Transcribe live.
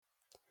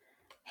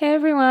Hey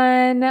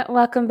everyone,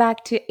 welcome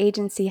back to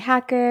Agency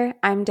Hacker.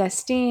 I'm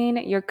Destine,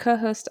 your co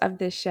host of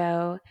this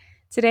show.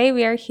 Today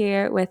we are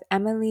here with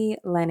Emily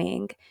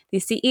Lenning, the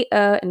CEO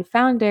and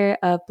founder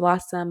of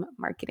Blossom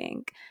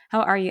Marketing.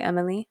 How are you,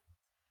 Emily?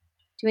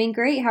 Doing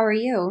great. How are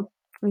you?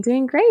 I'm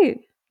doing great.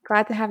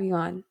 Glad to have you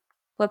on.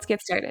 Let's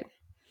get started.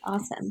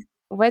 Awesome.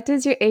 What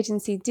does your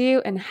agency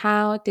do and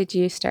how did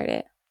you start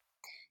it?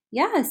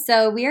 Yeah,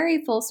 so we are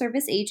a full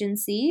service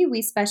agency.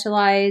 We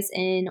specialize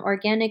in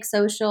organic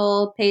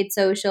social, paid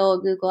social,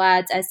 Google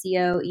Ads,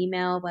 SEO,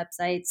 email,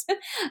 websites,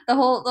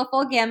 the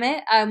full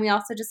gamut. We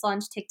also just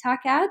launched TikTok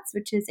ads,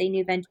 which is a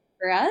new venture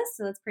for us,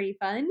 so that's pretty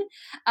fun.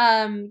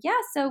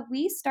 Yeah, so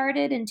we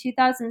started in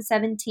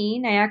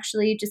 2017. I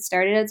actually just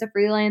started as a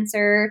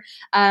freelancer.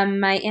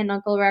 My aunt and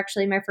uncle were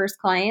actually my first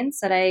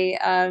clients that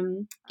I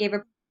gave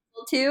a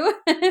to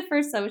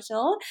for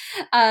social.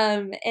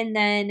 And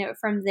then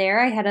from there,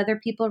 I had other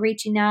people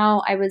reaching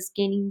out. I was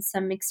gaining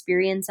some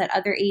experience at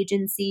other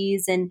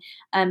agencies and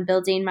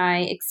building my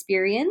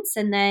experience.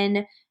 And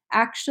then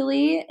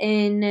actually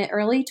in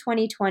early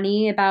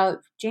 2020, about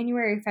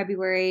January,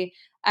 February,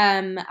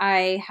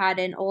 I had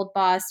an old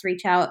boss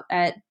reach out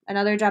at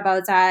another job I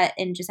was at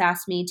and just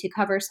asked me to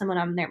cover someone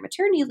on their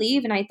maternity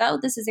leave. And I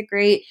thought, this is a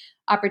great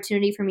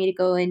opportunity for me to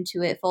go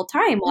into it full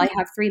time. Well, I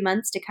have 3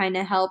 months to kind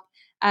of help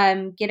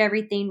get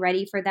everything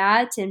ready for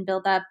that and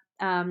build up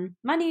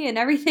money and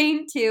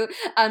everything to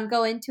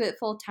go into it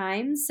full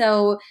time.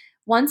 So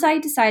once I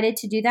decided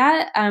to do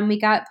that, we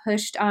got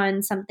pushed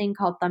on something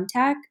called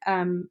Thumbtack.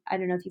 I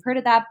don't know if you've heard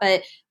of that,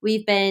 but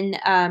we've been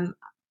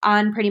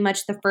on pretty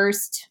much the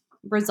first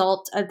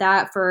result of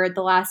that for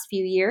the last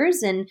few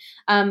years. And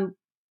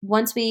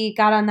once we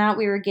got on that,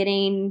 we were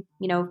getting,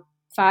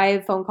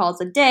 5 phone calls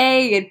a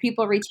day and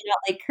people reaching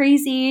out like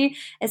crazy.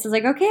 And so I was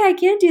like, okay, I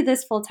can do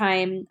this full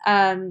time.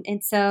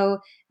 And so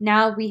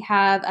now we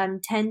have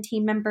 10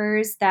 team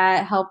members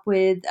that help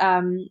with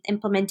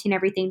implementing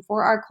everything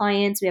for our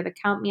clients. We have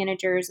account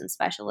managers and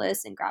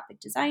specialists and graphic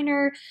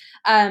designer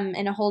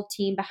and a whole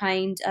team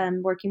behind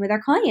working with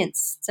our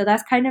clients. So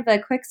that's kind of a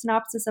quick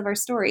synopsis of our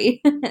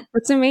story.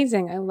 It's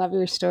amazing. I love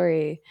your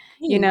story.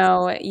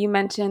 Thanks. You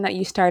mentioned that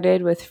you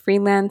started with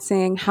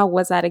freelancing. How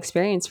was that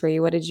experience for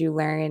you? What did you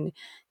learn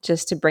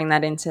just to bring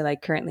that into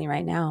like currently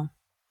right now?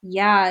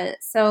 Yeah,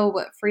 so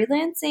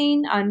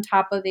freelancing on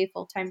top of a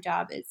full-time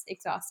job is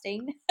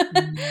exhausting.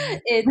 Mm.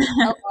 It's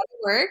a lot of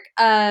work.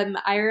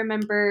 I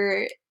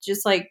remember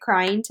just like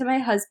crying to my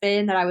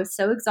husband that I was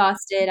so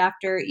exhausted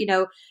after,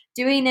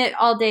 doing it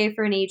all day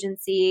for an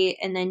agency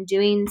and then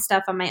doing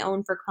stuff on my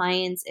own for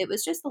clients. It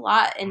was just a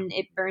lot and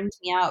it burned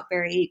me out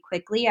very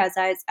quickly as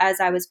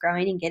I was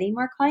growing and getting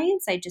more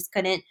clients. I just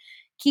couldn't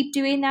keep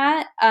doing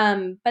that.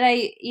 But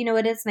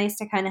it is nice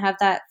to kind of have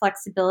that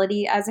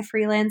flexibility as a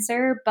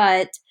freelancer.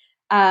 But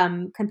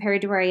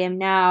compared to where I am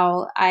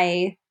now,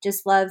 I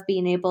just love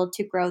being able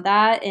to grow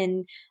that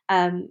and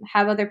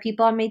have other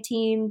people on my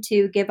team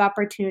to give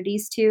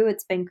opportunities to.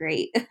 It's been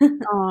great.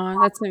 Oh,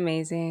 that's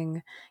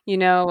amazing.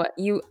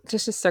 You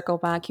just to circle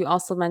back, you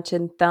also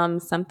mentioned thumb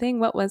something.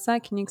 What was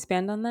that? Can you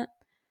expand on that?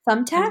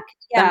 Thumbtack?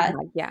 Yeah.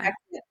 Thumbtack, yeah.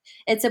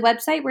 It's a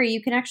website where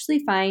you can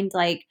actually find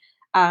like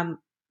um,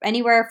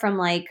 anywhere from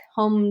like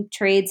home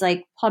trades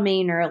like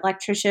plumbing or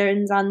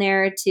electricians on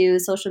there to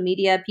social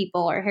media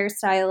people or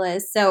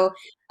hairstylists. So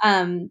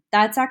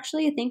that's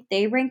actually, I think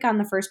they rank on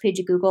the first page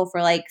of Google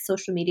for like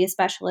social media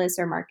specialists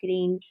or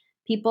marketing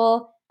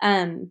people.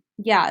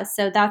 Yeah,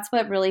 so that's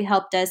what really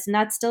helped us. And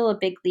that's still a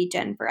big lead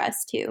gen for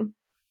us too.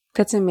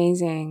 That's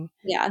amazing.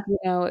 Yeah.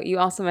 You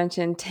also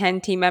mentioned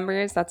 10 team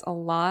members. That's a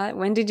lot.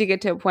 When did you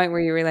get to a point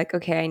where you were like,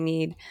 okay, I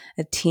need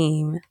a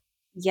team and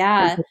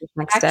Yeah. take this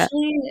next step?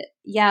 Actually,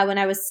 yeah, when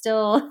I was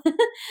still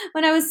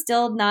when I was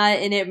still not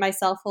in it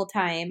myself full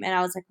time and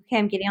I was like, "Okay,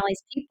 I'm getting all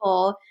these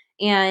people,"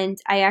 and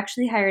I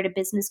actually hired a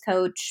business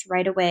coach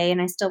right away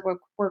and I still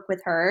work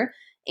with her,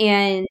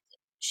 and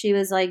she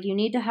was like, "You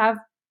need to have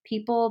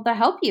people that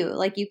help you.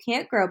 Like, you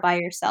can't grow by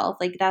yourself.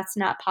 Like, that's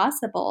not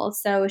possible."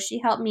 So she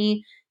helped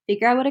me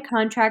figure out what a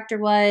contractor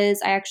was.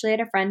 I actually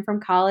had a friend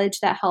from college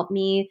that helped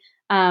me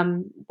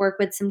work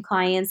with some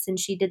clients, and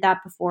she did that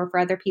before for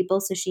other people,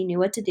 so she knew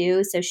what to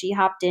do. So she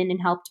hopped in and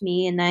helped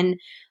me, and then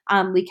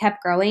we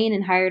kept growing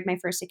and hired my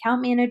first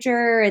account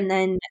manager, and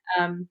then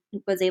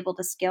was able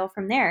to scale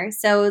from there.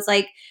 So it was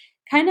like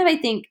kind of, I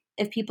think,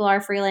 if people are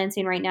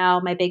freelancing right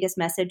now, my biggest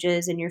message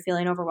is, and you're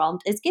feeling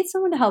overwhelmed, is get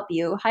someone to help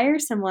you. Hire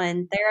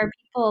someone. There are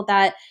people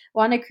that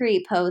want to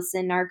create posts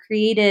and are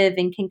creative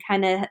and can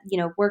kind of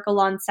work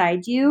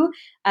alongside you.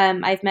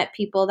 I've met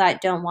people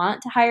that don't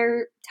want to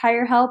hire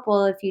help.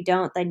 Well, if you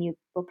don't, then you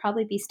will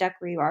probably be stuck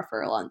where you are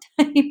for a long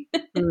time.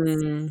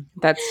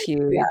 That's Yeah.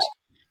 huge.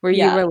 Were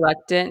you Yeah.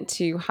 reluctant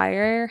to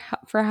hire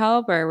for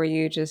help, or were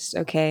you just,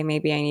 okay,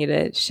 maybe I need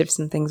to shift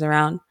some things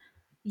around?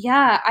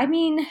 Yeah. I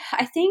mean,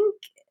 I think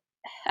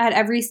at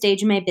every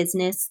stage of my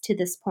business to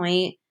this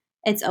point,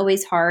 it's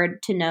always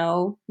hard to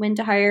know when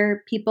to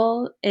hire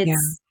people. Yeah.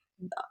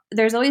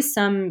 There's always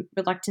some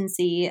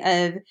reluctancy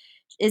of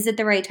is it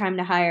the right time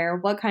to hire?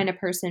 What kind of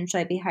person should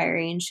I be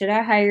hiring? Should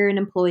I hire an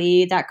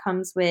employee that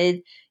comes with,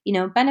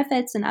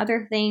 benefits and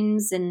other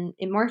things and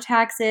more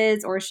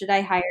taxes, or should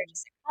I hire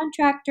just a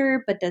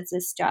contractor? But does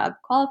this job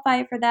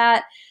qualify for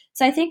that?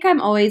 So I think I'm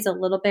always a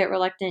little bit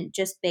reluctant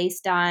just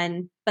based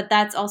on, but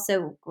that's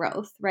also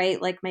growth,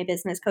 right? Like my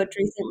business coach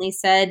recently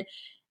said,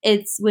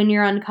 it's when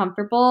you're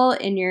uncomfortable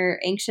and you're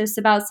anxious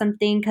about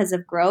something because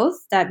of growth,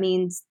 that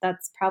means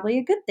that's probably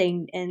a good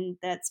thing and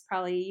that's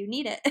probably you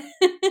need it.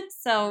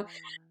 So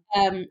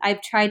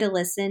I've tried to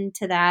listen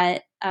to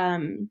that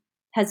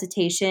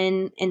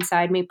hesitation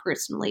inside me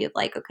personally of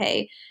like,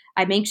 okay,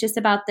 I'm anxious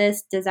about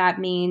this. Does that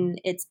mean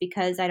it's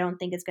because I don't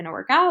think it's going to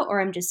work out, or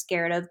I'm just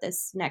scared of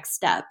this next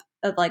step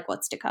of like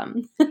what's to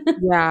come?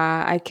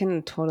 Yeah, I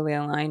can totally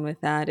align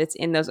with that. It's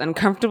in those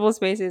uncomfortable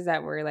spaces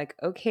that we're like,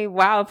 okay,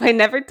 wow, if I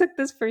never took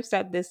this first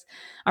step, this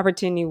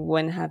opportunity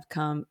wouldn't have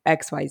come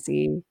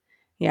XYZ.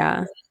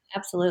 Yeah,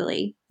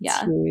 Absolutely. it's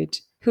Yeah.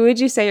 huge. Who would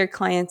you say your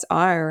clients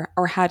are,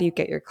 or how do you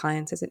get your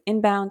clients? Is it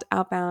inbound,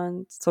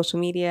 outbound, social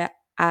media,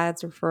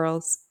 ads,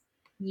 referrals?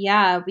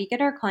 Yeah, we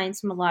get our clients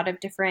from a lot of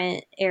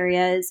different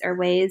areas or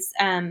ways.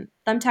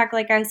 Thumbtack,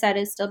 like I said,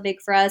 is still big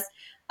for us.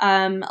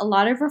 A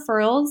lot of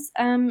referrals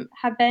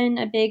have been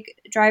a big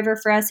driver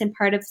for us and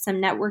part of some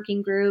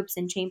networking groups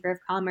and Chamber of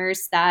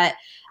Commerce that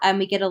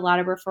we get a lot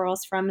of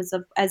referrals from,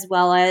 as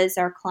well as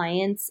our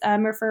clients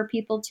refer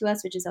people to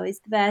us, which is always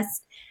the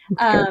best.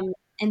 It's good.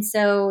 And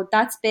so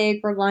that's big.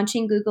 We're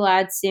launching Google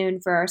Ads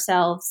soon for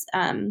ourselves.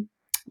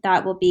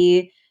 That will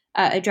be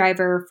a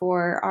driver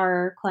for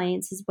our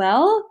clients as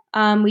well.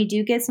 We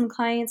do get some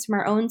clients from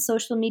our own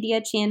social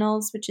media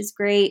channels, which is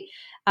great.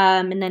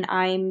 And then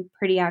I'm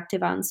pretty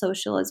active on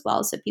social as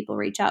well, so people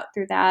reach out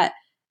through that.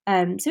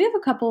 So we have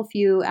a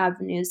few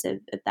avenues of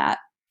that.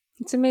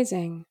 It's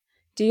amazing.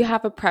 Do you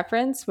have a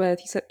preference with,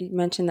 you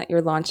mentioned that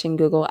you're launching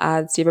Google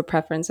Ads. Do you have a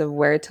preference of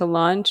where to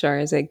launch, or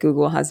is it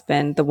Google has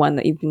been the one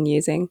that you've been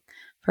using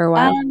for a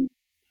while? Um,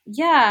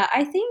 yeah,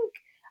 I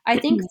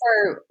think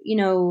for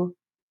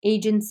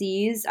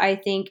agencies, I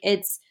think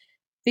it's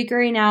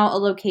figuring out a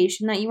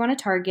location that you want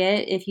to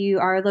target if you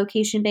are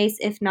location based.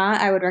 If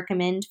not, I would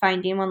recommend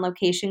finding one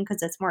location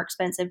because it's more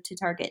expensive to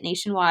target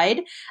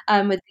nationwide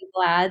with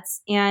Google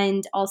Ads.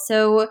 And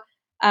also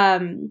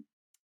um,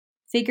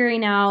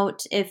 figuring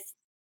out if,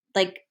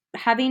 like,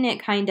 having it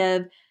kind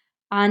of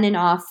on and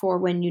off for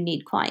when you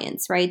need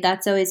clients, right?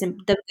 That's always the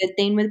good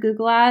thing with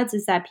Google Ads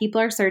is that people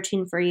are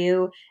searching for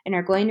you and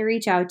are going to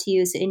reach out to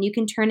you. So, and you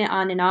can turn it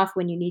on and off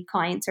when you need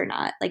clients or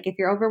not. Like if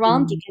you're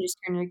overwhelmed, you Mm, can just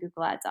turn your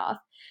Google Ads off.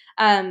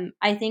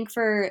 I think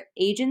for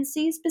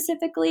agencies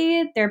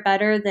specifically, they're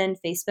better than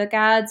Facebook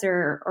ads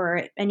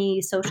or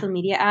any social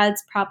media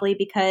ads, probably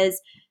because,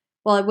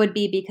 well, it would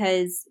be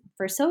because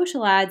for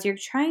social ads, you're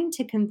trying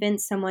to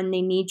convince someone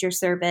they need your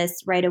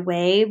service right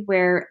away.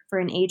 Where for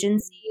an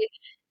agency,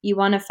 you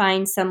want to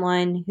find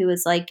someone who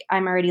is like,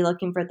 I'm already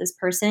looking for this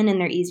person and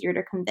they're easier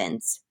to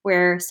convince.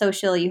 Where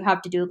social, you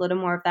have to do a little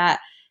more of that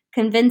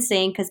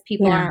convincing because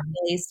people yeah, aren't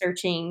really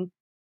searching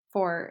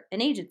for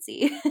an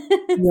agency.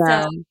 So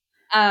yeah.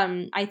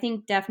 I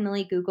think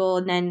definitely Google.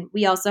 And then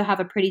we also have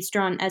a pretty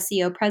strong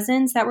SEO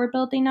presence that we're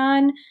building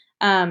on.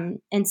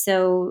 And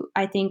so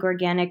I think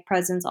organic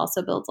presence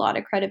also builds a lot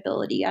of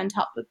credibility on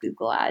top of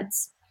Google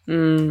Ads.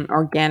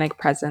 Organic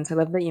presence. I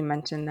love that you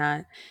mentioned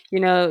that.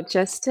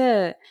 Just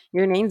to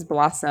your name's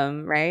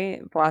Blossom,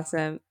 right?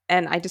 Blossom.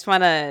 And I just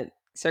want to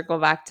circle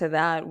back to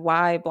that.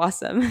 Why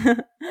Blossom?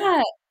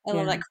 Yeah, I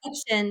love Yeah. that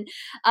question.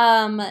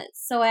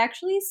 So I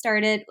actually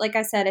started, like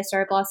I said, I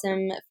started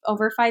Blossom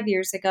over 5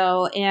 years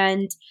ago,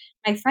 and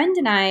my friend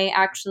and I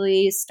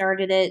actually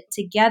started it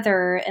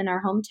together in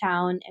our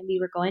hometown, and we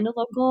were going to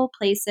local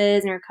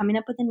places and we were coming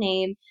up with a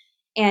name.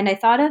 And I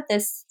thought of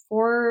this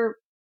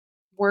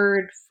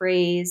word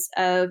phrase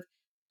of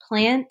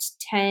plant,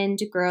 tend,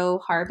 grow,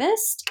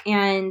 harvest,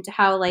 and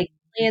how like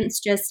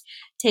plants just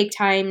take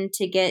time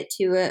to get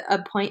to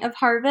a point of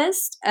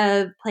harvest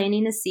of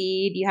planting a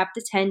seed. You have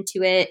to tend to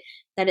it,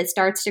 that it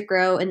starts to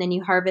grow, and then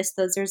you harvest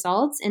those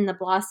results. And the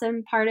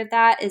blossom part of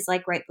that is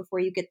like right before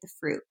you get the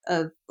fruit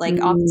of like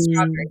off the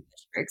strawberry Mm,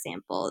 bush, for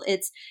example.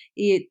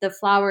 The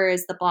flower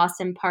is the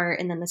blossom part,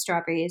 and then the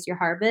strawberry is your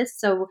harvest.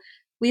 So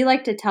we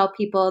like to tell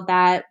people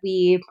that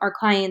our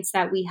clients,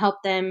 that we help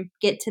them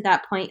get to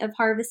that point of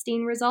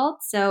harvesting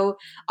results. So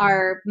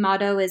our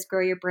motto is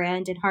grow your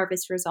brand and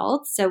harvest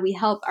results. So we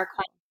help our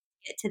clients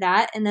get to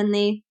that, and then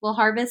they will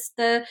harvest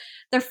the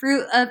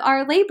fruit of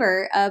our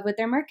labor with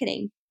their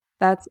marketing.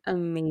 that's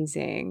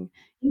amazing.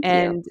 Thank you.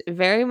 And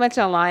very much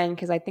aligned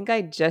because I think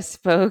I just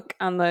spoke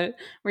on the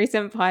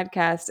recent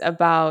podcast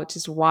about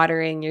just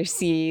watering your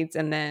seeds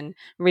and then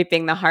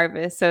reaping the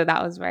harvest. So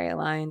that was very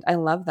aligned. I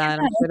love that.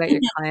 I'm sure that your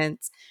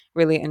clients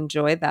really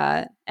enjoy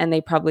that and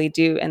they probably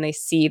do and they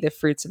see the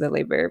fruits of the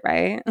labor,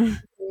 right?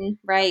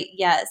 Right.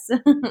 Yes.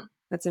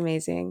 That's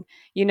amazing.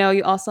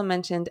 You also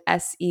mentioned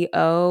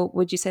SEO.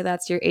 Would you say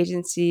that's your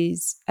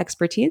agency's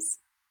expertise?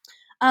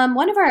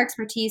 One of our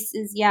expertise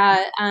is,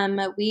 yeah,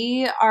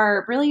 we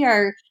are really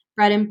our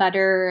bread and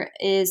butter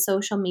is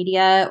social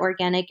media,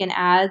 organic, and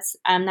ads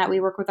that we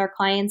work with our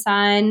clients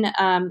on.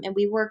 And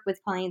we work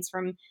with clients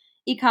from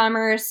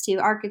e-commerce to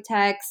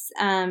architects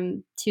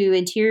to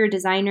interior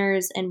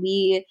designers, and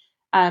we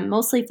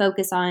mostly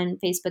focus on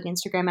Facebook,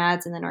 Instagram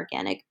ads, and then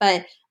organic.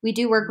 But we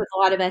do work with a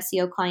lot of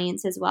SEO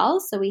clients as well.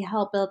 So we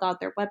help build out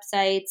their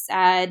websites,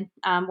 add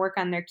work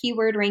on their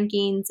keyword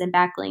rankings and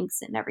backlinks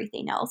and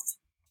everything else.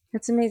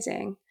 That's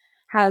amazing.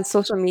 Has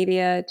social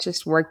media,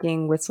 just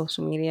working with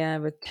social media,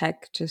 with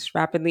tech just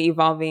rapidly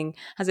evolving,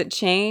 has it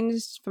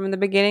changed from the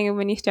beginning of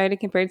when you started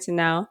compared to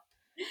now?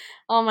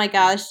 Oh my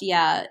gosh,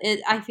 yeah.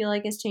 I feel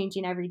like it's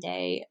changing every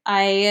day.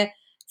 I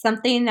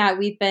Something that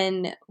we've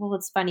been well,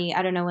 it's funny,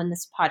 I don't know when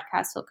this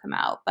podcast will come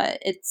out, but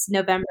it's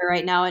November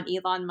right now and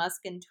Elon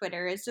Musk and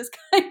Twitter is just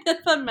kind of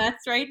a mess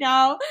right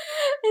now.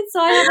 And so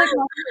I have like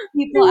lots of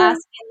people Yeah.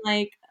 asking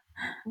like,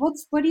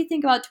 what do you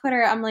think about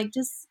Twitter? I'm like,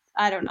 just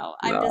I don't know.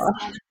 I'm just Oh.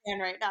 not a fan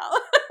right now.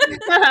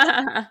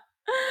 That's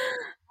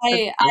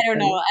I so don't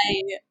know.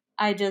 funny.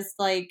 I just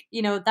like,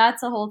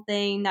 that's a whole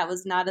thing that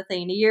was not a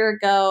thing a year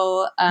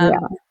ago. Yeah.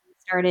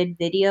 Started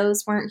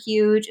videos weren't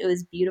huge. It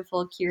was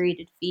beautiful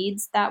curated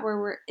feeds that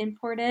were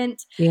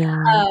important. Yeah.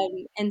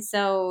 And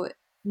so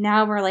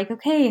now we're like,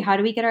 okay, how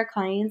do we get our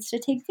clients to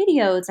take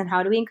videos and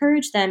how do we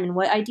encourage them and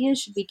what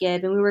ideas should we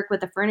give? And we work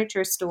with a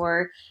furniture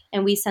store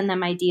and we send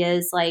them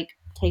ideas like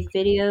take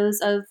videos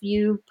of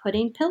you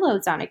putting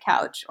pillows on a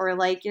couch or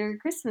like your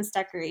Christmas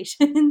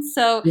decorations.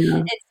 So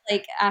Yeah. it's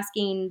like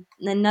asking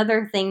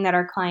another thing that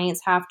our clients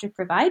have to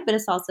provide, but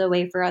it's also a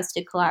way for us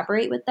to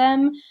collaborate with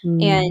them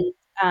Mm, and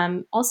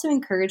also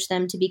encourage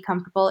them to be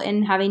comfortable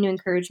and having to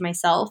encourage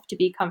myself to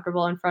be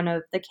comfortable in front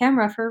of the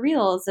camera for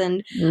reels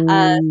and for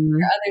mm.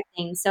 other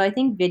things. So I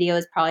think video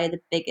is probably the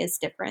biggest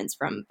difference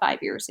from 5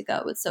 years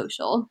ago with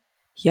social.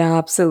 Yeah,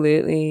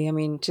 absolutely. I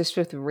mean, just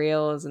with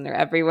reels and they're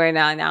everywhere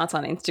now. Now it's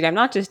on Instagram,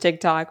 not just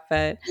TikTok,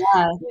 but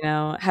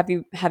Yeah, have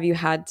you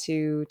had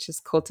to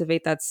just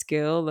cultivate that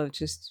skill of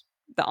just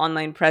the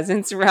online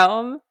presence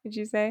realm, would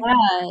you say?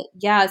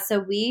 yeah. So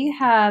we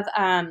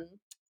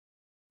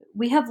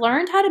have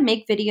learned how to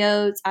make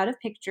videos out of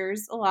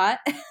pictures a lot.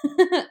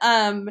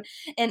 um,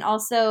 and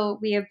also,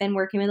 we have been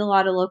working with a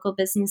lot of local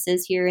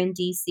businesses here in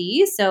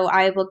DC. So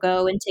I will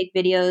go and take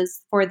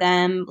videos for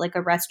them, like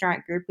a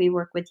restaurant group we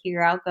work with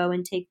here. I'll go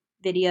and take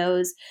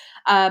videos.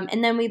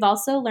 And then we've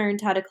also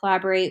learned how to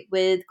collaborate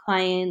with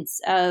clients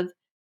of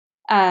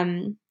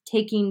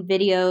taking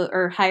video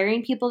or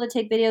hiring people to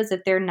take videos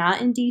if they're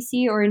not in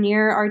DC or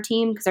near our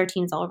team, because our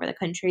team's all over the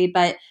country.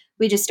 But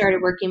we just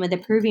started working with a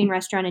Peruvian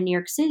restaurant in New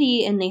York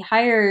City, and they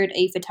hired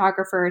a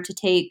photographer to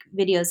take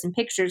videos and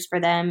pictures for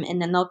them.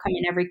 And then they'll come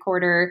in every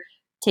quarter,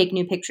 take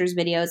new pictures,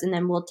 videos, and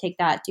then we'll take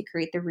that to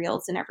create the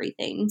reels and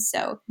everything.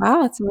 So,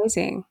 Wow, that's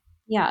amazing.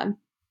 yeah.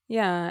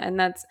 Yeah, and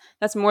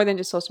that's more than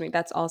just social media.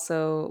 That's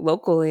also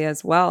locally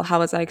as well. How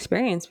has that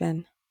experience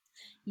been?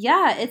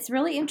 Yeah, it's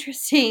really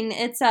interesting.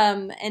 It's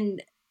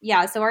and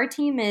yeah, so our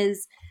team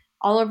is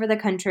all over the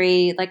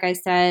country. Like I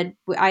said,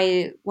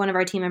 I one of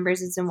our team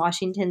members is in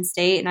Washington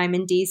State, and I'm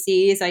in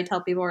DC. So I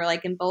tell people we're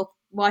like in both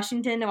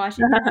Washington and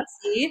Washington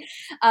DC.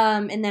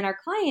 And then our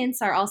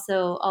clients are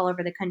also all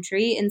over the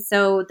country, and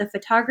so the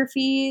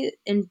photography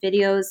and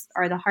videos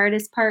are the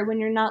hardest part when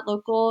you're not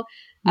local.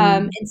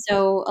 Mm, And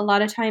so a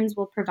lot of times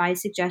we'll provide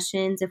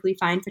suggestions if we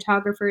find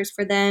photographers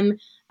for them.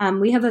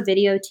 We have a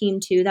video team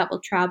too that will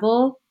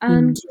travel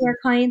mm. to our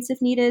clients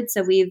if needed.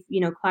 So we've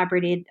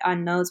collaborated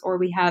on those, or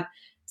we have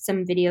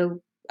some video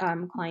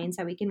clients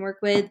that we can work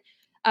with.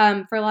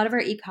 For a lot of our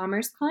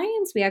e-commerce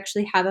clients, we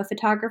actually have a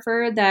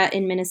photographer that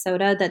in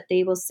Minnesota that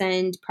they will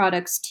send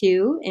products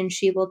to, and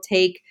she will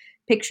take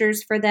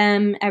pictures for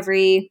them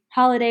every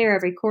holiday or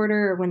every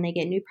quarter, or when they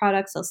get new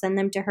products, they'll send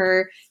them to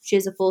her. She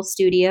has a full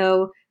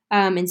studio,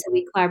 and so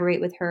we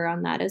collaborate with her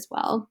on that as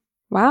well.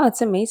 Wow,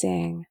 it's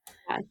amazing.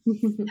 Yeah.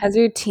 Has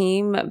your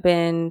team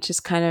been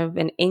just kind of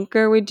an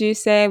anchor, would you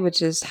say,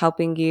 which is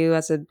helping you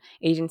as an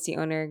agency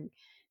owner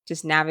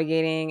just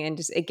navigating and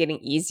just it getting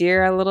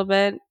easier a little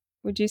bit,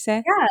 would you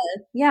say? Yeah,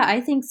 yeah, I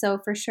think so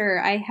for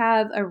sure. I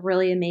have a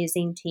really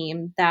amazing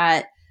team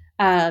that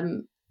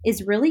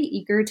is really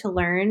eager to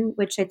learn,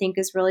 which I think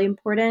is really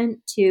important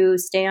to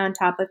stay on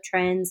top of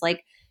trends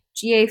like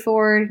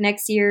GA4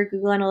 next year,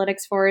 Google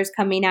Analytics 4 is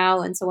coming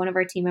out. And so one of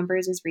our team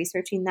members is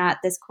researching that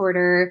this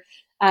quarter.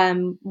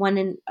 One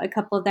and a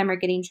couple of them are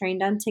getting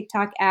trained on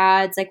TikTok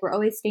ads. Like we're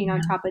always staying on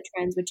Yeah. top of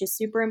trends, which is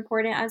super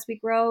important as we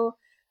grow.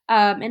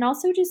 And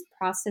also just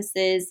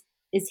processes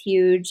is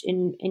huge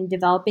in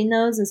developing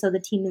those. And so the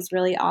team is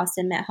really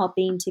awesome at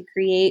helping to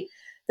create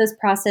those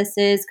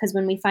processes because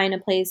when we find a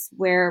place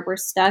where we're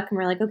stuck and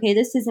we're like, okay,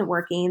 this isn't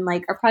working,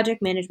 like our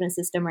project management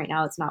system right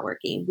now, it's not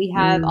working. We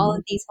have all Mm,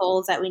 of these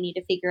holes that we need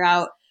to figure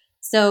out.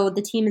 So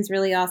the team is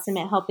really awesome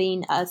at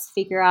helping us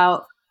figure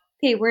out,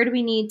 okay, where do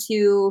we need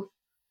to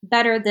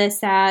better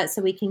this at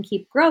so we can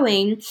keep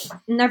growing?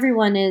 And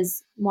everyone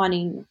is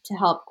wanting to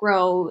help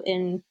grow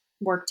and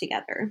work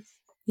together.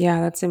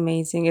 yeah, that's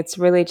amazing. It's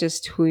really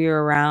just who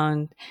you're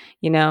around.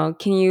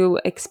 Can you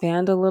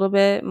expand a little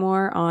bit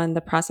more on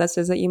the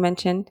processes that you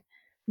mentioned?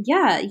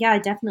 Yeah, yeah,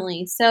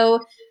 definitely. So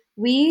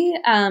we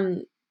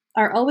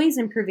are always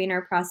improving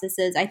our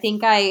processes. I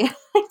think I,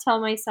 I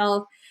tell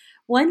myself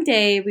one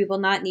day we will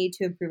not need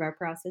to improve our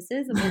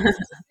processes and we'll just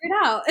figure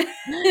it out.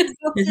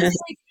 We'll just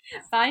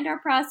like find our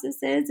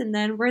processes and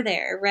then we're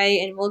there, right?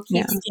 And we'll keep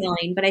Yeah.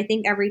 scaling. But I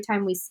think every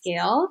time we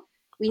scale,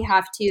 we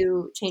have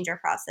to change our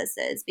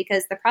processes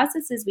because the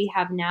processes we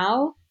have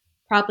now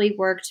probably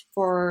worked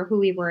for who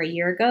we were a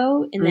year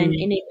ago. And then Mm,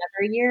 in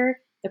another year,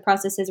 the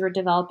processes we're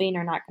developing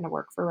are not going to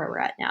work for where we're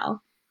at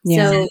now.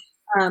 yeah. So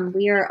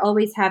we are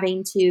always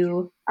having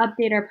to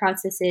update our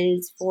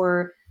processes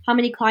for how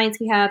many clients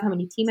we have, how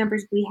many team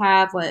members we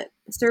have, what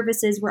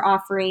services we're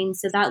offering.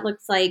 So that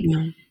looks like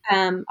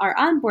Yeah. our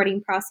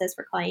onboarding process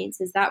for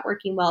clients. Is that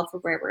working well for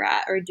where we're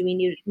at? Or do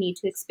we need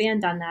to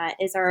expand on that?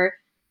 Is our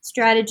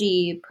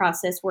strategy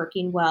process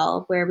working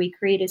well where we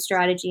create a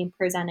strategy and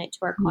present it to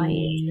our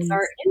clients? Is Mm,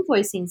 our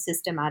invoicing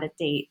system out of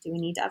date? Do we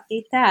need to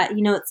update that?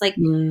 It's like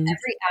mm,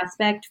 every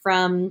aspect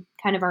from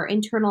kind of our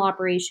internal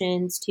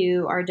operations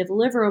to our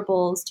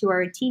deliverables to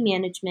our team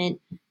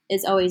management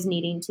is always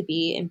needing to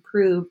be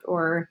improved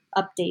or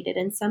updated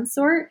in some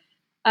sort.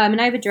 And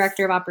I have a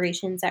director of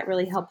operations that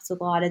really helps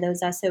with a lot of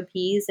those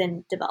SOPs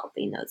and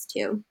developing those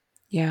too.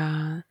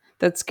 yeah.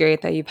 That's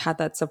great that you've had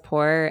that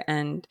support.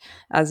 And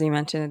as you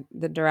mentioned,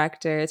 the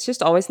director, it's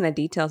just always in the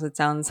details, it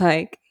sounds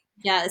like.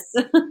 Yes.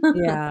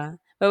 Yeah.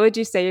 What would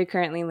you say you're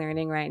currently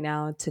learning right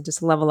now to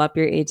just level up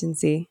your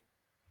agency?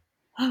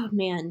 Oh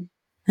man.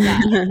 Yeah,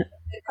 good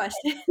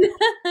question.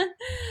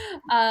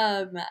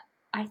 um,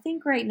 I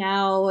think right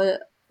now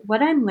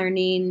what I'm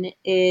learning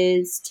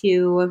is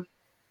to,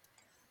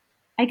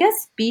 I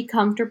guess, be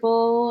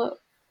comfortable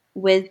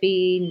with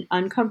being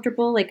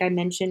uncomfortable. Like I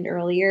mentioned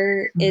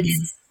earlier,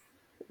 Mhm.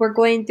 we're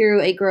going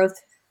through a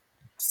growth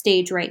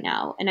stage right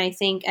now. And I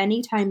think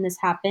anytime this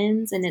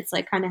happens and it's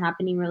like kind of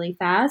happening really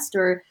fast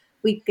or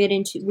we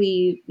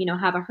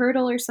have a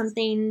hurdle or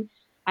something,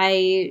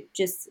 I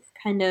just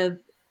kind of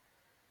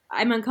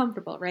I'm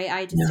uncomfortable, right?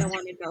 I just Yeah. don't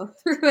want to go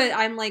through it.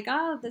 I'm like,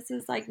 oh, this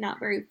is like not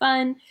very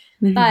fun.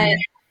 But Mhm.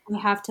 I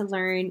have to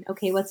learn,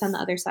 okay, what's on the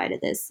other side of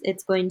this?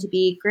 It's going to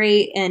be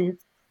great. And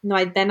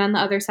I've been on the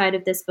other side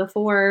of this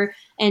before.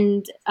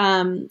 And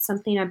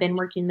something I've been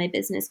working my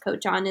business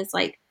coach on is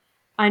like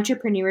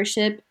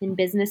entrepreneurship and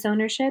business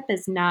ownership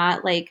is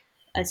not like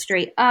a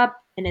straight up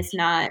and it's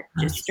not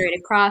just straight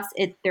across.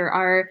 There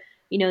are,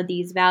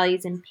 these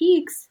valleys and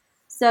peaks,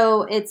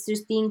 so it's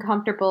just being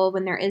comfortable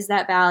when there is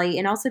that valley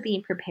and also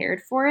being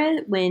prepared for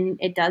it when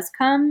it does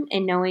come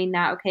and knowing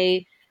that,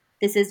 okay,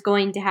 this is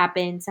going to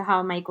happen. So how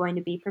am I going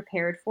to be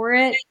prepared for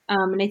it?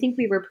 And I think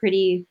we were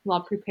pretty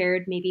well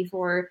prepared maybe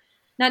for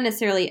not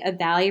necessarily a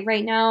valley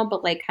right now,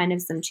 but like kind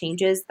of some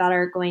changes that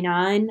are going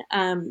on.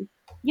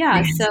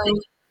 Yeah. So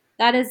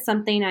that is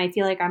something I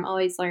feel like I'm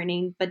always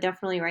learning, but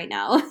definitely right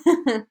now.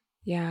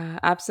 Yeah,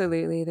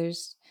 absolutely.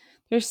 There's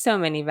so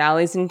many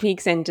valleys and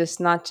peaks and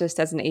just not just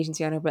as an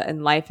agency owner, but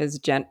in life as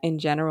in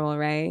general,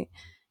 right?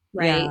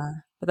 Yeah. Right.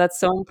 But that's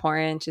so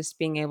important, just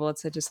being able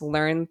to just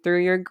learn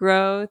through your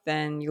growth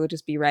and you'll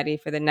just be ready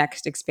for the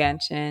next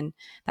expansion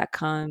that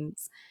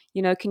comes.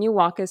 Can you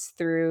walk us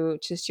through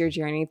just your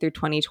journey through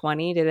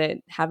 2020? Did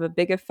it have a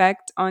big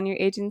effect on your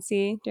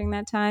agency during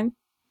that time?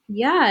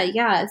 Yeah,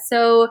 yeah.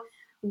 So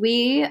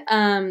we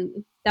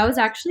that was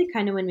actually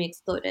kind of when we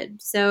exploded.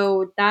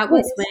 So that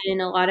was Nice. when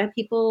a lot of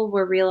people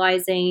were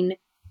realizing,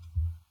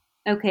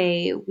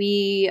 okay,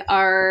 we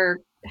are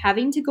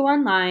having to go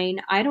online.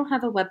 I don't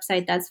have a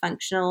website that's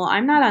functional.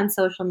 I'm not on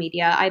social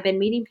media. I've been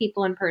meeting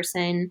people in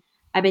person.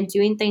 I've been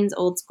doing things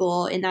old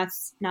school, and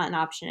that's not an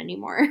option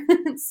anymore.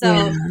 So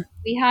Yeah.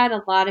 we had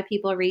a lot of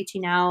people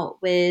reaching out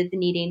with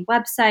needing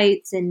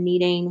websites and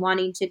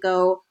wanting to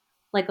go,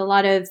 like a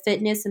lot of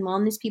fitness and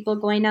wellness people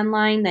going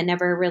online that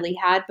never really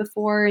had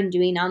before and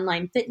doing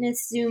online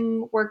fitness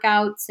Zoom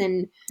workouts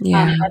and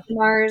Yeah.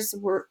 webinars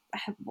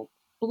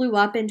blew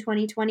up in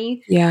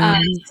 2020. Yeah.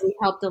 We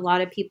helped a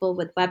lot of people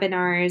with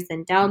webinars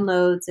and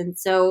downloads. And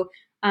so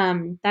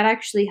that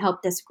actually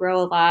helped us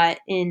grow a lot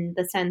in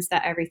the sense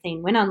that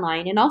everything went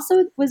online and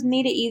also was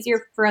made it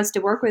easier for us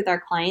to work with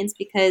our clients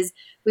because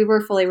we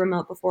were fully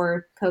remote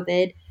before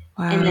COVID.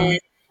 And then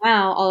Wow.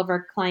 now all of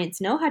our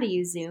clients know how to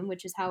use Zoom,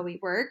 which is how we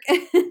work.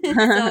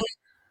 So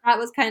that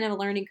was kind of a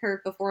learning curve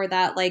before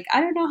that. Like,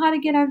 I don't know how to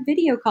get on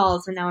video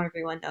calls, and now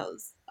everyone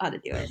knows how to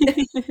do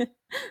it.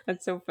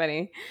 That's so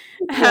funny.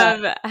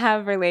 Yeah.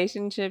 Have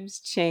relationships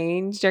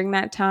changed during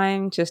that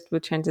time, just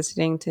with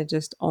transitioning to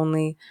just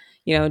only,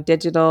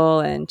 digital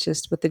and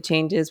just with the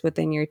changes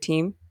within your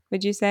team,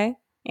 would you say?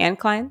 And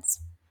clients?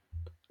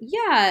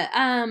 Yeah,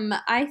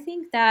 I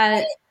think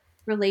that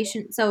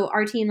so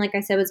our team, like I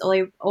said, was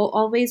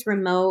always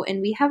remote,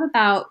 and we have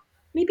about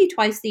maybe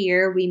twice a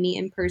year we meet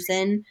in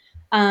person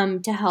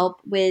to help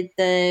with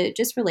the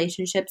just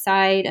relationship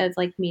side of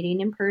like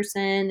meeting in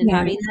person and Yeah.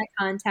 having that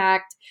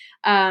contact.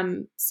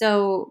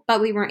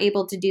 But we weren't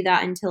able to do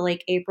that until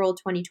like April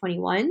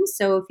 2021.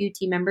 So a few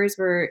team members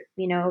were,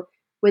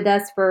 with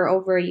us for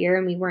over a year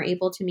and we weren't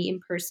able to meet in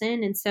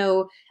person. And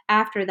so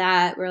after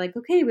that, we're like,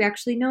 okay, we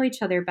actually know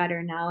each other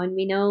better now. And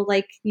we know,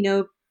 like,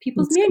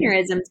 people's That's good.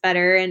 mannerisms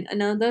better and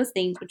all those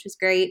things, which is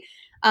great.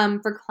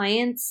 For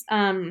clients,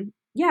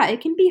 yeah,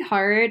 it can be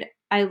hard.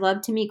 I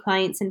love to meet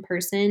clients in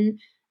person.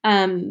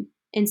 And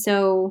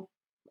so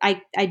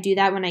I do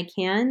that when I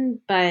can,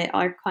 but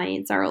our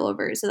clients are all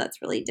over, so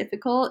that's really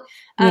difficult.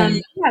 Yeah.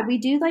 Yeah, we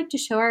do like to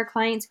show our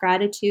clients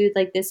gratitude.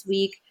 Like this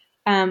week,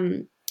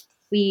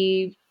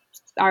 we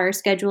are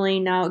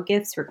scheduling out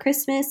gifts for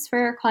Christmas for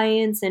our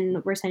clients,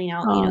 and we're sending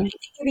out, Oh,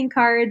 Thanksgiving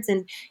cards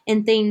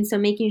and things. So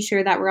making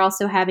sure that we're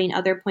also having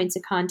other points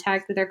of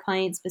contact with our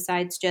clients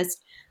besides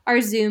just our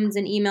Zooms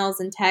and emails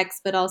and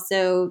texts, but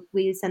also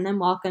we send them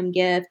welcome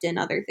gift and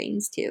other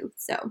things too.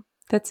 So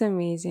that's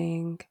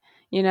amazing.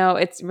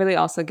 It's really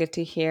also good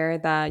to hear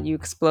that you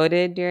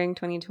exploded during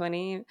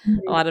 2020.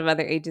 A lot of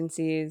other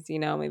agencies,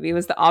 maybe it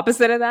was the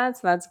opposite of that.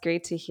 So that's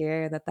great to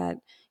hear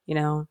you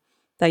know,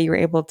 that you were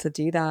able to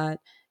do that.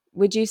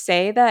 Would you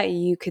say that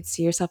you could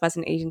see yourself as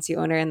an agency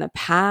owner in the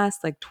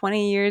past, like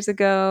 20 years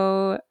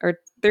ago or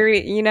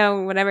 30,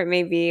 whatever it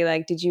may be?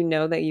 Like, did you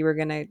know that you were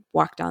going to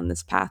walk down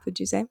this path, would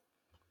you say?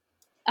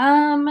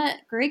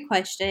 great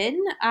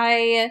question.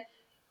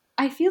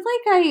 I feel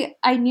like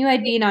I knew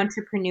I'd be an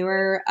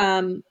entrepreneur.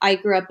 I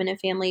grew up in a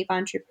family of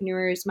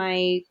entrepreneurs.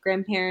 My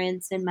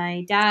grandparents and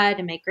my dad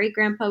and my great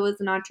grandpa was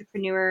an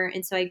entrepreneur,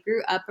 and so I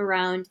grew up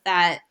around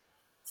that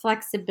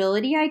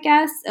flexibility, I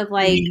guess, of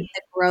like Mm.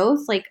 the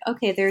growth. Like,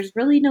 okay, there's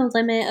really no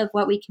limit of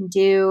what we can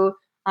do.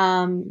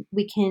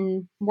 We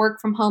can work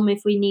from home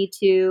if we need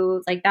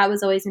to. Like that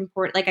was always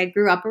important. Like I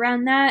grew up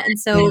around that, and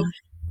so Yeah.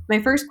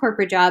 my first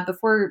corporate job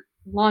before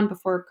long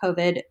before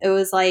COVID, it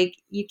was like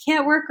you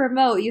can't work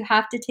remote. You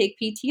have to take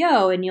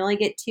PTO, and you only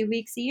get 2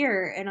 weeks a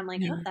year. And I'm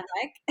like, what Yeah. the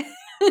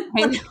heck?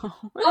 I Like know.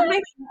 all my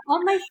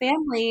all my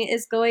family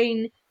is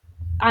going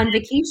on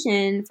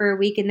vacation for a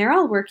week, and they're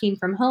all working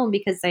from home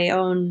because they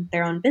own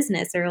their own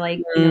business or like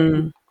can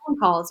Mm, phone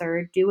calls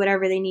or do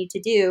whatever they need to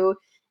do.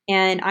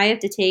 And I have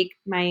to take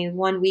my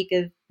 1 week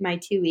of my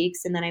 2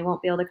 weeks, and then I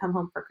won't be able to come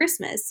home for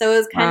Christmas. So it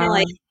was kind of wow.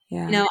 like,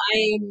 Yeah.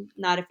 I'm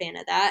not a fan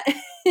of that.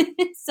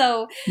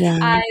 So Yeah.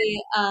 I,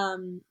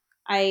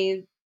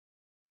 I,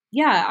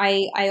 yeah,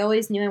 I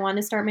always knew I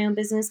wanted to start my own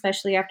business,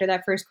 especially after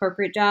that first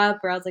corporate job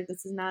where I was like,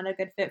 this is not a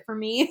good fit for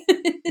me.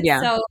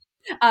 Yeah. So,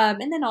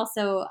 and then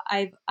also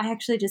I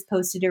actually just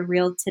posted a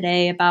reel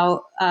today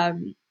about,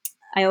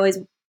 I always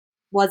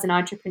was an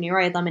entrepreneur.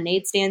 I had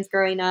lemonade stands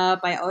growing up.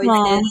 I always did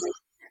Aw, like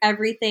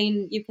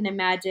everything you can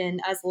imagine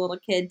as a little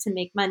kid to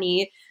make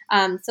money.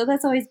 So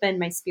that's always been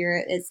my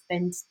spirit, has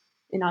been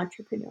an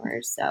entrepreneur.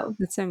 So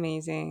that's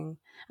amazing.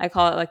 I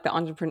call it like the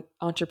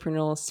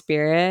entrepreneurial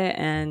spirit,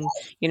 and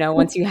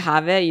once you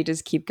have it, you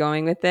just keep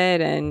going with it,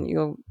 and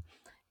you'll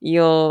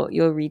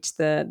reach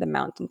the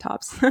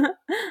mountaintops.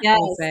 yes,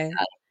 I'll say,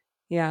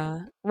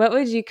 yeah. What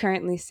would you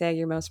currently say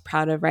you're most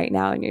proud of right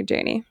now in your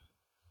journey?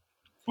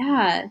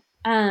 yeah.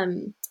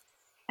 Um,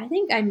 I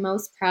think I'm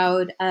most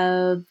proud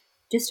of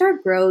just our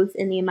growth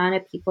and the amount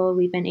of people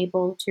we've been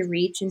able to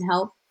reach and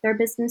help their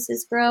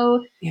businesses grow.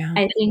 Yeah.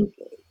 I think,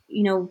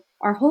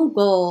 our whole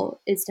goal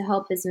is to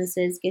help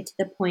businesses get to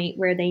the point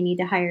where they need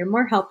to hire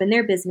more help in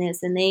their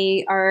business and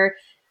they are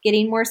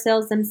getting more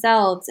sales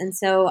themselves. And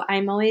so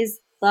I'm always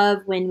love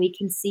when we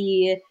can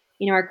see,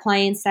 our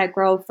clients that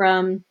grow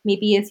from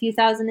maybe a few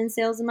thousand in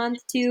sales a month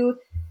to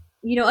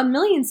a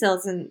million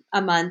sales in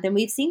a month. And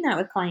we've seen that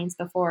with clients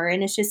before.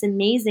 And it's just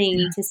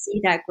amazing to see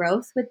that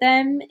growth with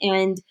them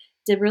and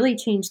to really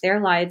change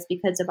their lives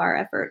because of our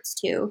efforts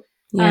too.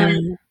 Yeah.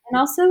 And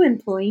also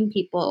employing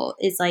people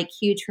is like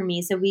huge for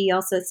me. So we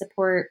also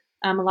support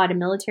a lot of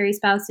military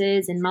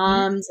spouses and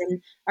moms, and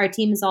our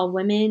team is all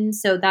women.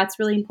 So that's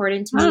really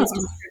important to me Wow. is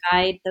to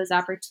provide those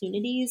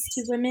opportunities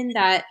to women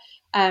that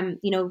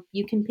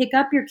you can pick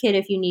up your kid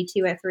if you need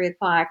to at 3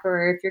 o'clock,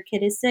 or if your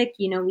kid is sick,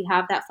 we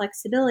have that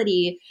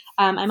flexibility.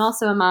 I'm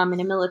also a mom and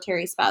a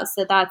military spouse,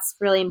 so that's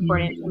really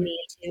important for Mm. me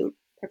to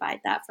provide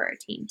that for our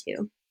team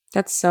too.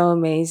 That's so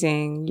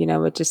amazing.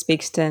 It just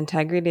speaks to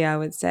integrity, I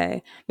would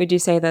say. Would you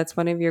say that's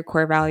one of your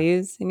core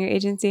values in your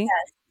agency? Yes.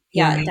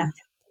 Yeah, Yeah, definitely.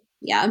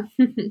 Yeah.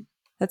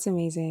 that's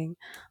amazing.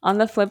 On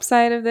the flip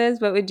side of this,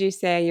 what would you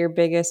say your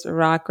biggest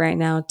rock right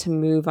now to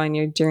move on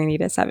your journey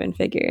to seven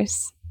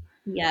figures?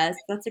 Yes,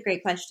 that's a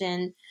great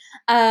question.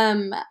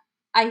 Um,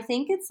 I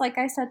think it's like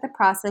I said, the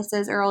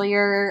processes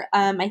earlier.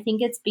 I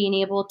think it's being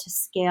able to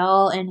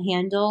scale and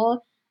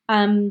handle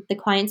the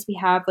clients we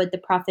have with the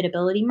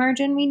profitability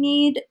margin we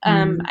need.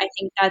 Mm, I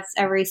think that's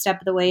every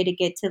step of the way to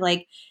get to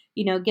like,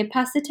 get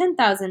past the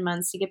 10,000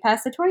 months, to get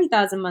past the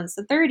 20,000 months,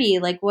 the 30.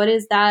 Like, what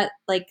is that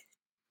like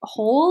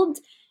hold?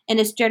 And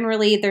it's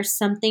generally there's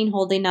something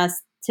holding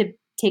us to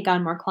take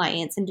on more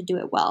clients and to do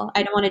it well.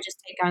 I don't want to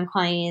just take on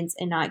clients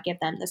and not give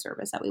them the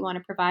service that we want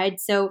to provide.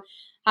 So,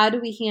 how do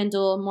we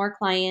handle more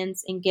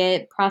clients and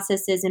get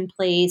processes in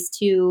place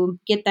to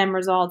get them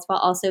results while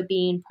also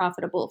being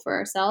profitable for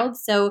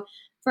ourselves? So,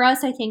 for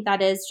us, I think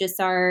that is just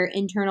our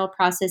internal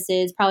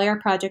processes. Probably our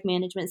project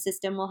management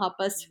system will help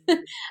us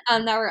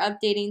that we're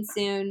updating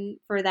soon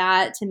for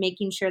that to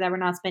making sure that we're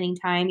not spending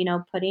time,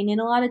 putting in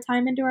a lot of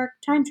time into our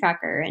time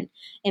tracker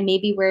and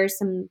maybe where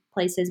some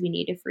places we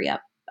need to free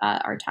up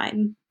our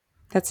time.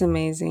 That's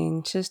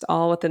amazing. Just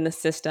all within the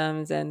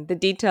systems and the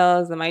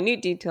details, the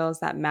minute details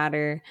that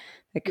matter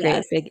that create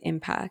Yes. big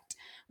impact.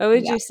 What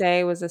would Yeah. you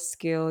say was a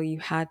skill you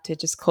had to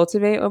just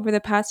cultivate over the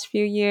past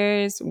few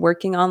years,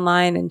 working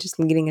online and just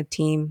leading a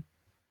team?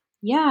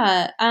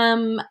 Yeah.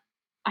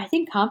 I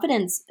think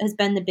confidence has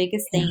been the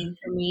biggest Yeah. thing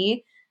for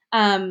me.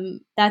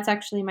 That's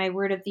actually my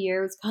word of the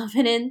year was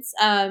confidence.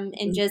 And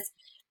Mhm. just,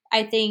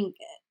 I think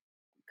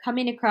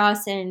coming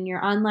across in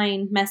your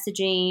online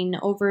messaging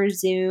over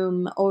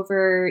Zoom,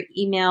 over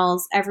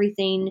emails,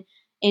 everything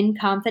in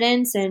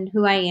confidence and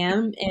who I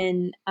am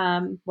and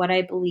what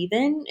I believe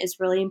in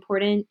is really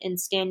important. And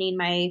standing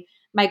my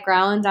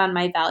ground on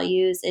my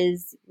values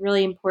is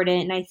really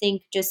important. And I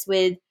think just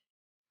with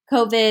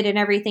COVID and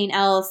everything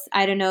else,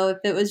 I don't know if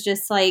it was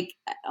just like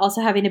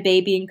also having a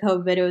baby in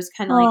COVID, it was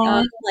kind of like,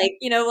 oh, Aw.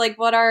 like, like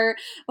what are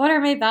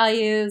my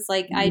values?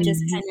 Like I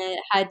just Mhm. kind of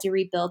had to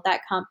rebuild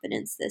that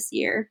confidence this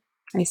year.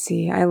 I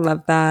see. I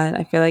love that.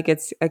 I feel like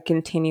it's a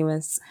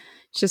continuous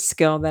just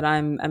skill that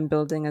I'm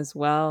building as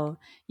well.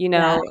 You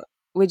Yeah. know,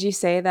 would you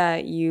say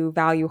that you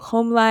value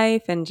home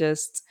life and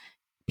just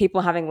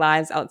people having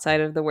lives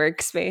outside of the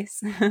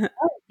workspace? Oh,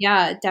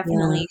 yeah, Yeah.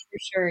 definitely for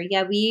sure.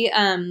 Yeah,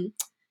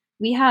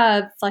 we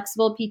have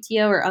flexible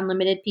PTO or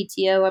unlimited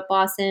PTO at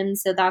Blossom,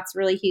 so that's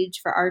really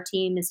huge for our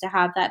team is to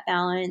have that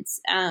balance.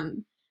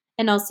 And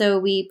also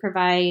we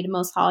provide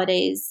most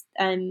holidays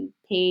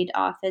paid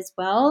off as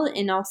well,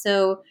 and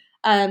also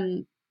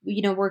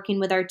working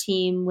with our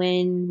team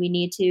when we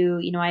need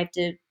to. I have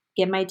to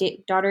get my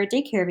daughter at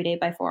daycare every day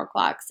by 4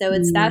 o'clock, so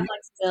it's that Mm.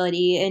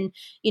 flexibility. And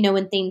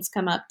when things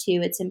come up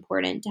too, it's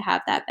important to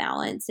have that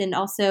balance. And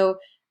also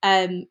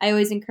I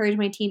always encourage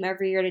my team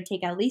every year to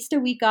take at least a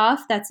week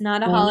off. That's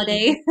not a Oh,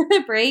 holiday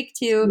break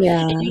to, and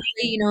yeah.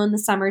 usually, in the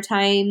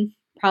summertime,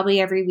 probably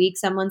every week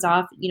someone's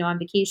off, on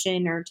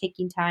vacation or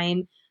taking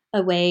time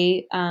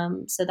away.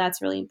 So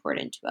that's really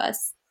important to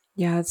us.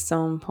 Yeah, it's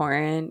so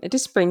important. It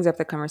just brings up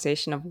the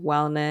conversation of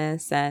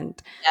wellness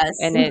Yes.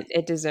 and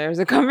it deserves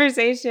a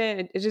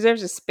conversation. It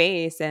deserves a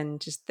space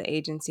and just the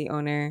agency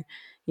owner,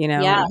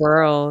 Yeah.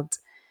 world,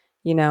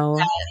 you know.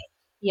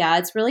 Yeah.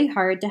 It's really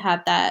hard to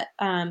have that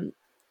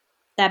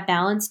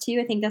balance too.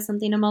 I think that's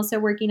something I'm also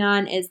working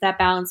on is that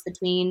balance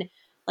between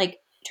like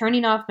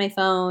turning off my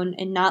phone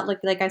and not look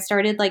like I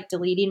started like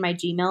deleting my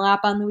Gmail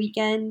app on the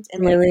weekend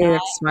and like Really, not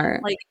that's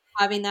smart. like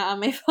having that on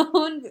my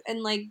phone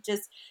and like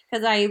just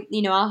because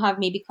I'll have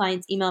maybe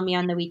clients email me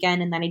on the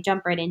weekend and then I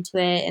jump right into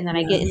it and then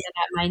I get Yeah. into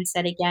that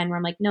mindset again where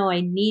I'm like, no, I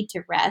need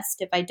to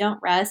rest. If I don't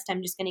rest,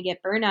 I'm just going to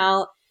get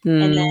burnout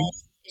and then Mm,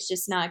 it's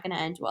just not going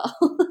to end well.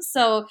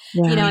 So,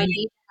 yeah. I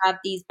need to have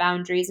these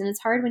boundaries and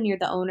it's hard when you're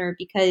the owner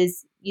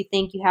because you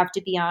think you have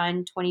to be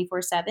on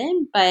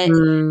 24/7, but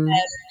Mm,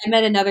 I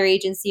met another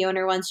agency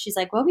owner once. She's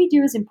like, "What we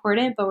do is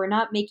important, but we're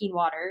not making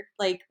water.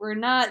 Like, we're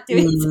not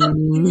doing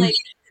something mm, like,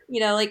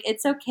 like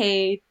it's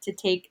okay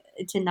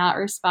to not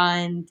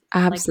respond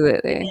like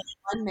absolutely.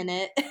 1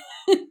 minute."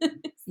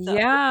 So,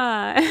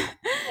 Yeah.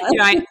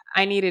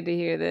 I needed to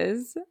hear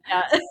this.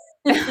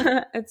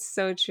 yeah. It's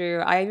so true.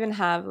 I even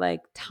have like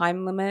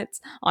time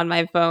limits on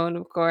my phone,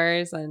 of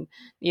course. And,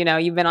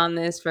 you've been on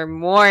this for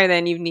more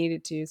than you've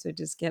needed to. So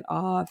just get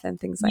off and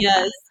things like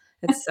that. Yes.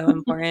 It's so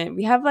important.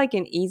 We have like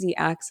an easy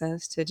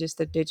access to just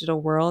the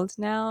digital world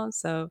now.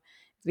 So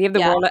we have the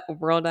Yeah.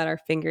 world at our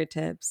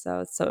fingertips. So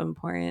it's so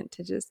important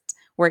to just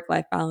work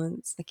life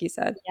balance, like you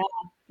said.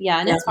 Yeah. Yeah,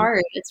 and Yeah. it's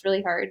hard. It's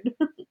really hard.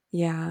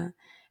 Yeah.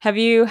 Have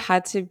you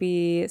had to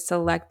be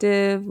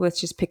selective with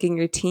just picking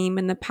your team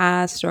in the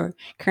past or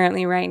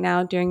currently right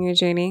now during your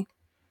journey?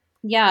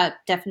 Yeah,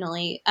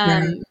 definitely.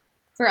 Yeah.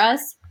 For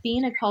us,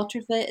 being a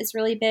culture fit is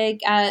really big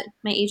at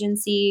my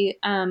agency.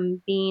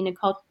 Being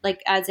a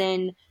like as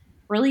in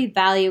really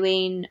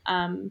valuing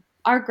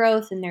our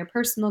growth and their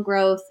personal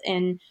growth,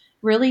 and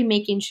really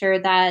making sure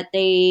that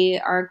they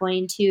are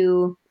going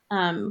to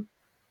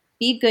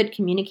be good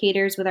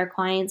communicators with our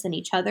clients and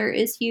each other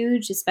is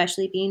huge,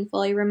 especially being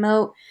fully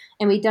remote.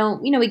 And we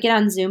don't, we get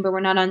on Zoom, but we're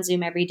not on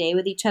Zoom every day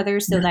with each other.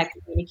 So Yeah. that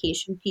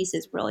communication piece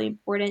is really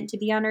important to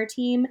be on our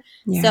team.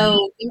 Yeah.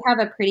 So we have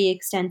a pretty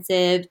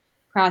extensive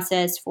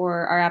process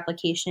for our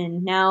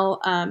application now,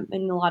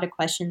 and a lot of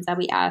questions that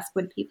we ask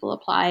when people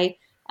apply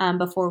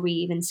before we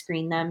even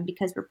screen them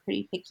because we're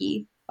pretty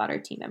picky about our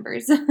team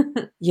members.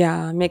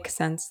 Yeah, makes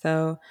sense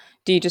though.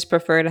 Do you just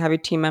prefer to have your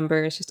team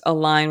members just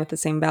align with the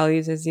same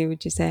values as you,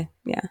 would you say?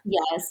 Yeah.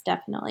 Yes,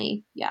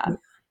 definitely. Yeah. Yeah.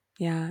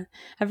 Yeah.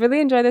 I've really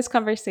enjoyed this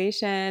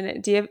conversation.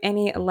 Do you have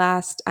any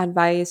last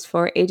advice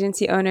for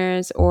agency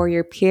owners or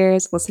your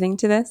peers listening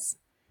to this?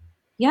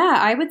 Yeah,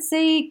 I would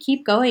say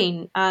keep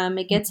going.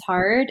 It gets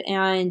hard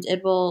and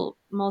it will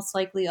most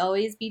likely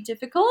always be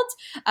difficult,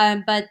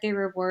 but the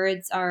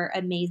rewards are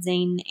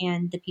amazing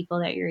and the people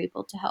that you're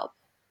able to help.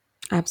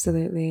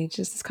 Absolutely.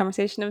 Just this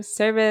conversation of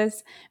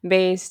service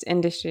based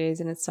industries,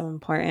 and it's so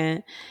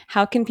important.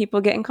 How can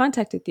people get in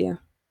contact with you?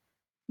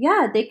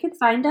 Yeah, they could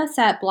find us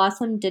at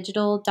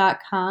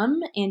blossomdigital.com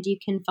and you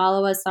can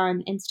follow us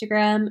on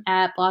Instagram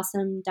at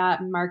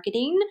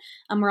blossom.marketing.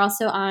 We're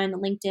also on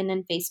LinkedIn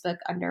and Facebook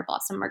under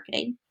Blossom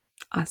Marketing.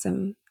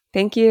 Awesome.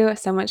 Thank you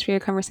so much for your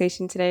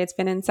conversation today. It's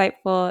been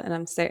insightful, and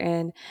I'm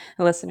certain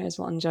the listeners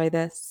will enjoy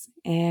this.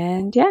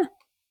 And yeah.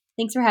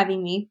 Thanks for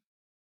having me.